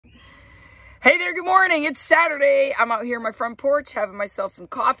Hey there, good morning. It's Saturday. I'm out here on my front porch having myself some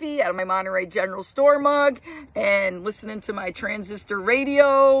coffee out of my Monterey General Store mug and listening to my transistor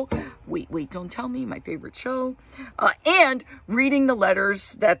radio. Wait, don't tell me, my favorite show. And reading the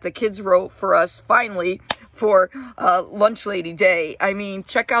letters that the kids wrote for us finally for Lunch Lady Day. I mean,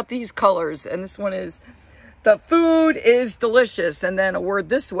 check out these colors. And this one is, the food is delicious. And then a word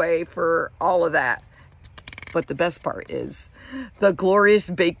this way for all of that. But the best part is the glorious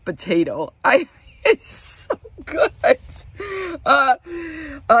baked potato. It's so good.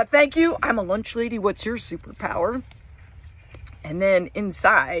 Thank you. I'm a lunch lady. What's your superpower? And then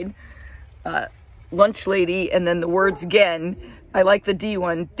inside, lunch lady, and then the words again. I like the D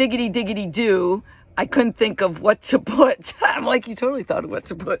one. Diggity, diggity, do. I couldn't think of what to put. I'm like, you totally thought of what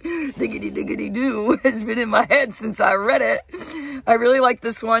to put. Diggity, diggity, do has been in my head since I read it. I really like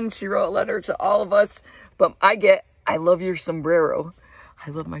this one. She wrote a letter to all of us. But I love your sombrero.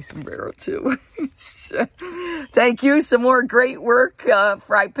 I love my sombrero too. Thank you. Some more great work.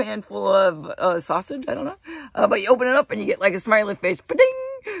 Fry pan full of sausage. I don't know. But you open it up and you get like a smiley face.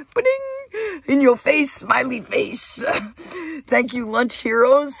 Ba-ding, ba-ding, in your face, smiley face. Thank you, Lunch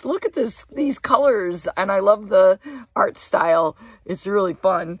Heroes. Look at these colors. And I love the art style. It's really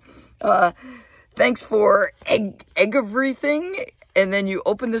fun. Thanks for egg everything. And then you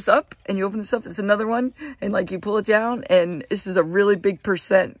open this up, it's another one, and like you pull it down, and this is a really big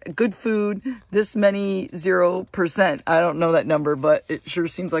percent. Good food, this many 0%. I don't know that number, but it sure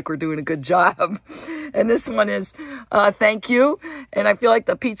seems like we're doing a good job. And this one is, thank you. And I feel like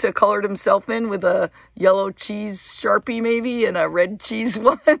the pizza colored himself in with a yellow cheese Sharpie maybe, and a red cheese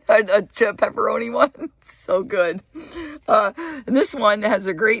one, a pepperoni one. So good. And this one has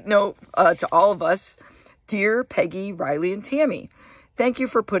a great note to all of us. Dear Peggy, Riley, and Tammy, thank you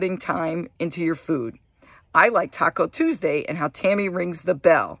for putting time into your food. I like Taco Tuesday and how Tammy rings the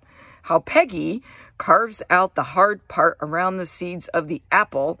bell. How Peggy carves out the hard part around the seeds of the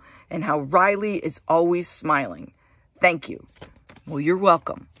apple, and how Riley is always smiling. Thank you. Well, you're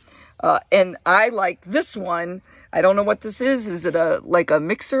welcome. And I like this one. I don't know what this is. Is it like a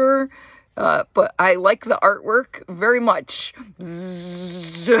mixer? But I like the artwork very much.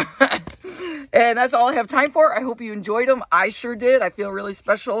 And that's all I have time for. I hope you enjoyed them. I sure did. I feel really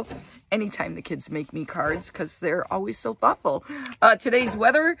special anytime the kids make me cards because they're always so thoughtful. Today's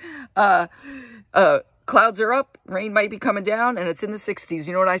weather, clouds are up, rain might be coming down, and it's in the 60s.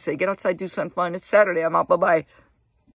 You know what I say? Get outside, do something fun. It's Saturday. I'm out. Bye-bye.